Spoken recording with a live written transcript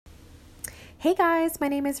Hey guys, my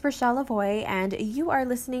name is Rochelle Lavoie, and you are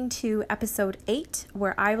listening to episode 8,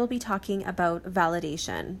 where I will be talking about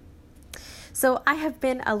validation. So I have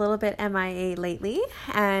been a little bit MIA lately,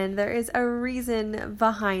 and there is a reason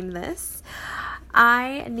behind this.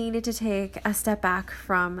 I needed to take a step back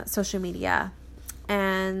from social media,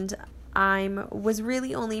 and I was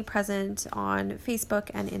really only present on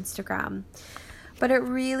Facebook and Instagram. But it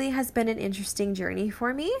really has been an interesting journey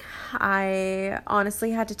for me. I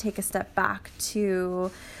honestly had to take a step back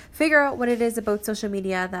to figure out what it is about social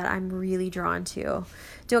media that I'm really drawn to.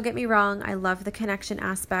 Don't get me wrong, I love the connection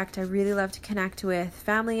aspect. I really love to connect with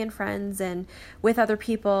family and friends and with other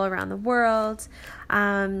people around the world.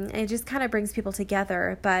 It just kind of brings people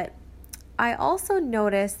together. But I also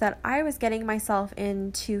noticed that I was getting myself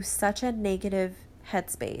into such a negative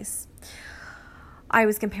headspace. I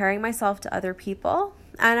was comparing myself to other people,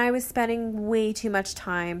 and I was spending way too much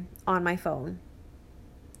time on my phone.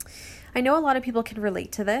 I know a lot of people can relate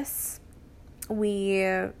to this. We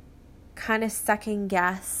kind of second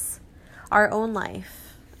guess our own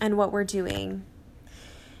life and what we're doing.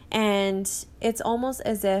 And it's almost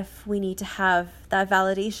as if we need to have that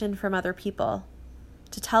validation from other people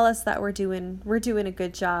to tell us that we're doing a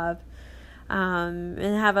good job, and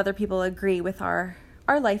have other people agree with our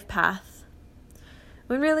life path.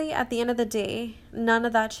 When really, at the end of the day, none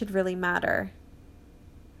of that should really matter.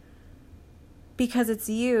 Because it's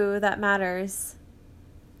you that matters.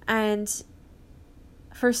 And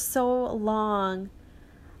for so long,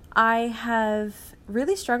 I have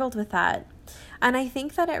really struggled with that. And I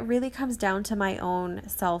think that it really comes down to my own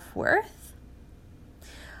self-worth.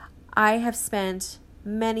 I have spent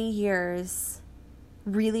many years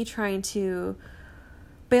really trying to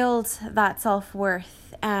build that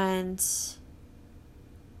self-worth and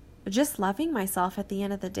just loving myself at the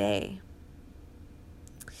end of the day.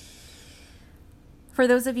 For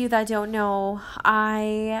those of you that don't know,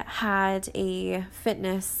 I had a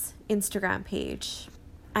fitness Instagram page,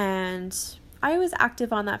 and I was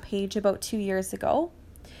active on that page about 2 years ago.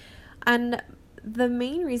 And the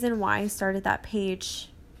main reason why I started that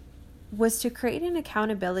page was to create an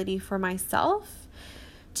accountability for myself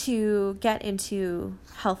to get into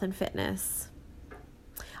health and fitness.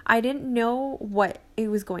 I didn't know what it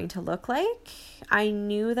was going to look like. I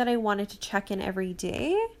knew that I wanted to check in every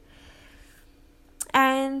day.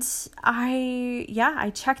 And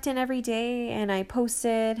I checked in every day and I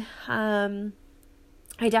posted. I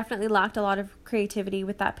definitely lacked a lot of creativity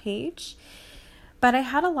with that page. But I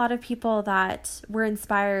had a lot of people that were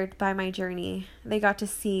inspired by my journey. They got to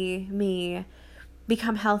see me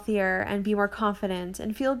become healthier and be more confident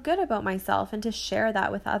and feel good about myself and to share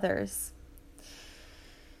that with others.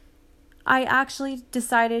 I actually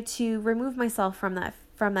decided to remove myself from that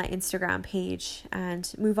Instagram page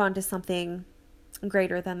and move on to something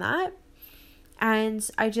greater than that. And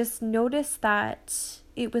I just noticed that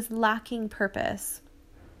it was lacking purpose.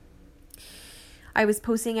 I was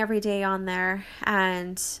posting every day on there,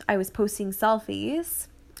 and I was posting selfies.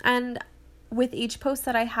 And with each post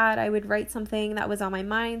that I had, I would write something that was on my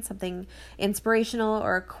mind, something inspirational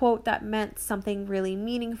or a quote that meant something really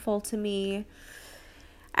meaningful to me.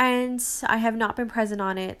 And I have not been present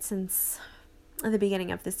on it since the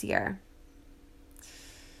beginning of this year.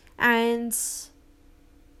 And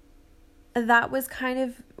that was kind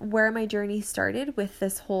of where my journey started with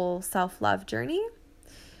this whole self-love journey.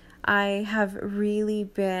 I've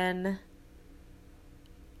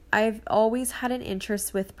always had an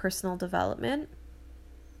interest with personal development.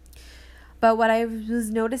 But what I was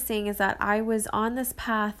noticing is that I was on this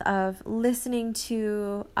path of listening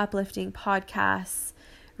to uplifting podcasts,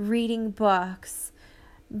 reading books,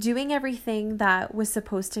 doing everything that was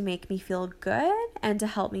supposed to make me feel good and to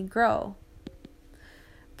help me grow.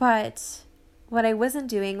 But what I wasn't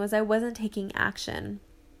doing was I wasn't taking action.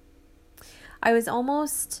 I was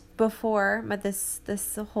almost before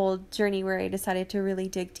this whole journey where I decided to really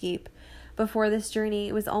dig deep. Before this journey,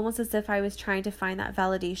 it was almost as if I was trying to find that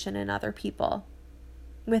validation in other people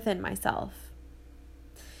within myself.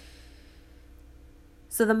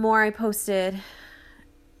 So the more I posted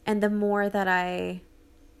and the more that I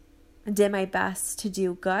did my best to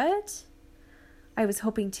do good, I was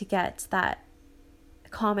hoping to get that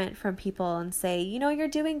comment from people and say, you're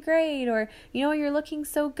doing great, or, you're looking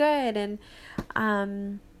so good. And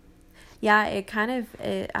I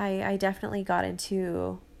definitely got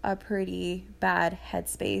into a pretty bad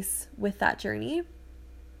headspace with that journey.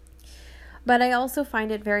 But I also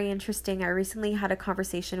find it very interesting. I recently had a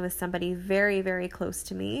conversation with somebody very, very close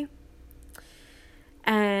to me.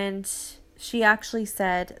 And she actually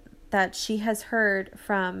said that she has heard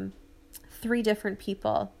from 3 different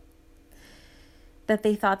people that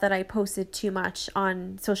they thought that I posted too much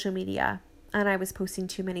on social media and I was posting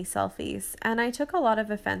too many selfies. And I took a lot of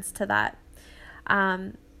offense to that.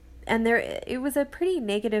 And it was a pretty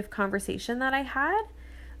negative conversation that I had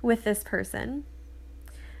with this person.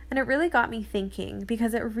 And it really got me thinking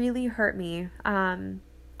because it really hurt me.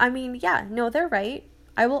 I mean, yeah, no, they're right.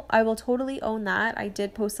 I will totally own that. I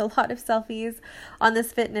did post a lot of selfies on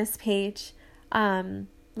this fitness page.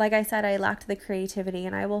 Like I said, I lacked the creativity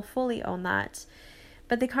and I will fully own that.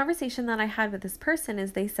 But the conversation that I had with this person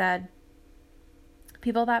is they said,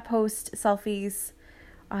 people that post selfies,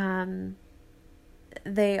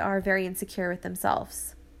 they are very insecure with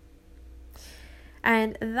themselves.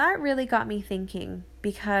 And that really got me thinking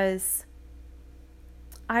because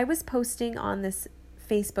I was posting on this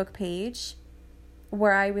Facebook page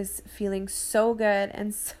where I was feeling so good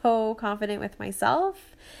and so confident with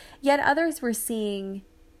myself, yet others were seeing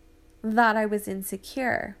that I was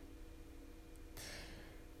insecure.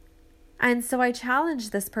 And so I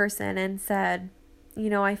challenged this person and said,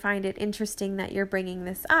 I find it interesting that you're bringing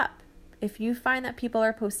this up. If you find that people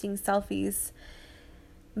are posting selfies,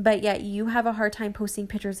 but yet you have a hard time posting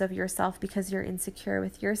pictures of yourself because you're insecure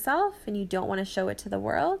with yourself and you don't want to show it to the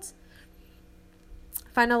world, I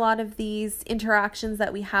find a lot of these interactions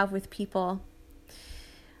that we have with people,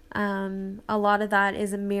 a lot of that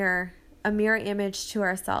is a mirror image to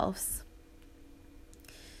ourselves.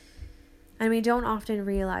 And we don't often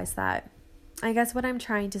realize that. I guess what I'm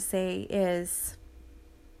trying to say is,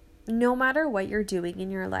 no matter what you're doing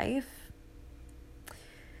in your life,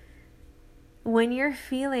 when you're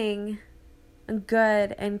feeling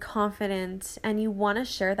good and confident and you want to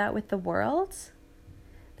share that with the world,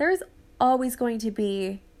 there's always going to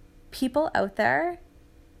be people out there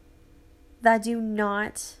that do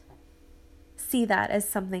not see that as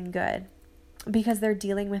something good because they're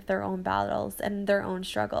dealing with their own battles and their own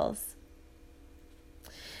struggles.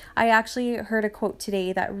 I actually heard a quote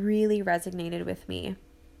today that really resonated with me.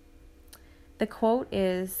 The quote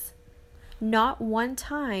is, "Not one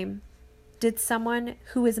time did someone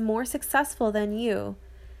who is more successful than you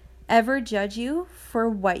ever judge you for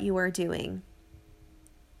what you are doing."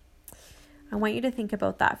 I want you to think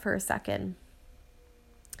about that for a second.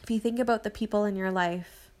 If you think about the people in your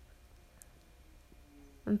life,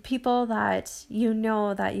 and people that you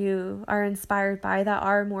know that you are inspired by that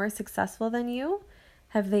are more successful than you,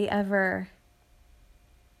 have they ever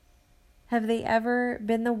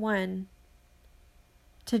been the one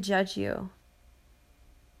to judge you?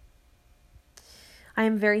 I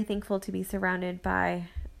am very thankful to be surrounded by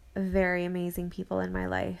very amazing people in my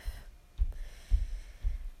life.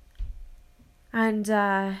 And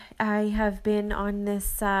I have been on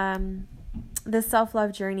this this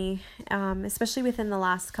self-love journey, especially within the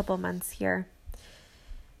last couple months here.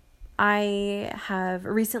 I have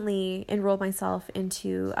recently enrolled myself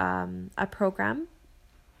into a program.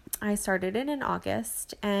 I started it in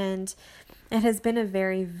August, and it has been a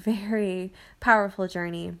very, very powerful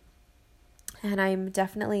journey. And I'm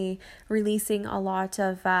definitely releasing a lot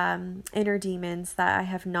of inner demons that I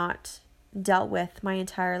have not dealt with my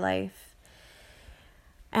entire life.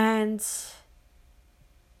 And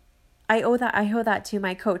I owe that to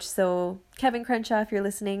my coach. So Kevin Crenshaw, if you're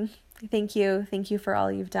listening, thank you for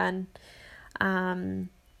all you've done.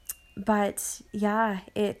 But yeah,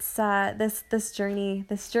 it's this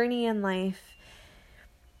journey in life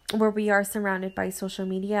where we are surrounded by social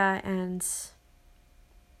media, and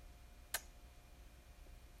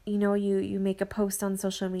you make a post on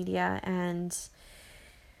social media, and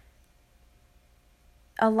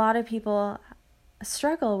a lot of people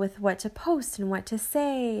struggle with what to post and what to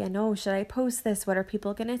say, and should I post this? What are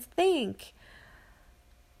people gonna think?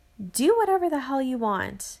 Do whatever the hell you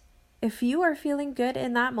want. If you are feeling good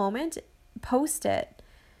in that moment, post it.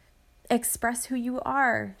 Express who you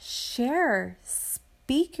are. Share.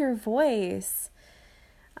 Speak your voice.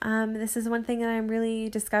 This is one thing that I'm really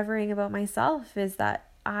discovering about myself, is that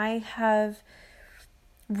I have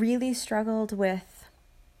really struggled with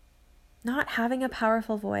not having a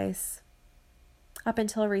powerful voice up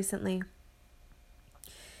until recently.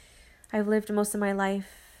 I've lived most of my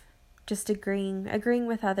life just agreeing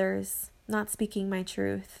with others, not speaking my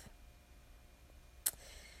truth.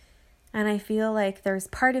 And I feel like there's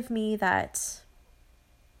part of me that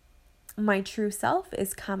my true self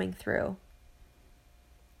is coming through.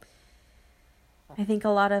 I think a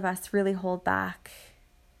lot of us really hold back.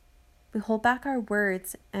 We hold back our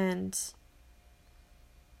words, and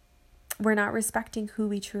we're not respecting who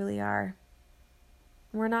we truly are.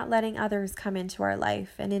 We're not letting others come into our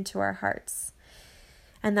life and into our hearts.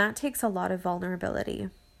 And that takes a lot of vulnerability.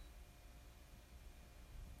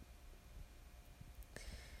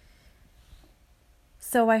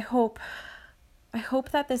 So I hope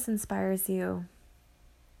that this inspires you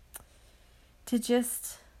to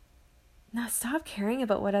just now stop caring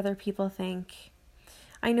about what other people think.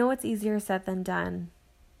 I know it's easier said than done,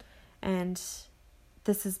 and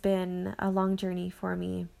this has been a long journey for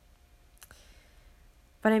me.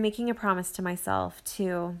 But I'm making a promise to myself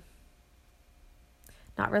to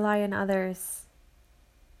not rely on others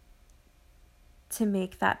to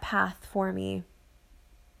make that path for me,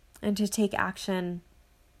 and to take action,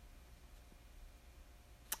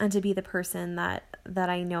 and to be the person that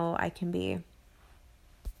I know I can be.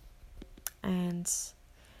 And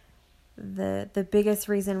the biggest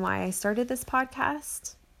reason why I started this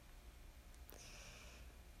podcast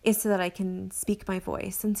is so that I can speak my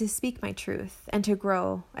voice and to speak my truth and to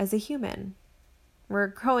grow as a human. We're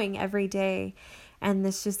growing every day, and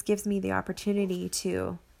this just gives me the opportunity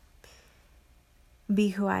to be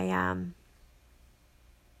who I am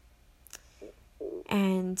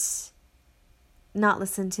and not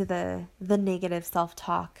listen to the negative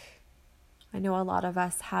self-talk. I know a lot of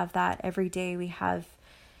us have that every day. We have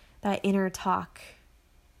that inner talk,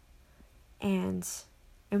 and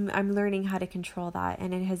I'm learning how to control that,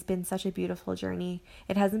 and it has been such a beautiful journey.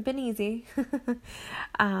 It hasn't been easy,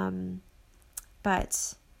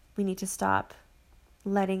 but we need to stop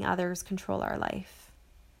letting others control our life.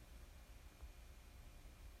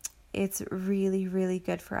 It's really, really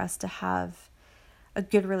good for us to have a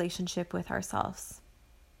good relationship with ourselves.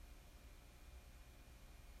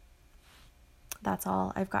 That's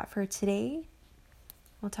all I've got for today.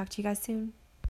 We'll talk to you guys soon.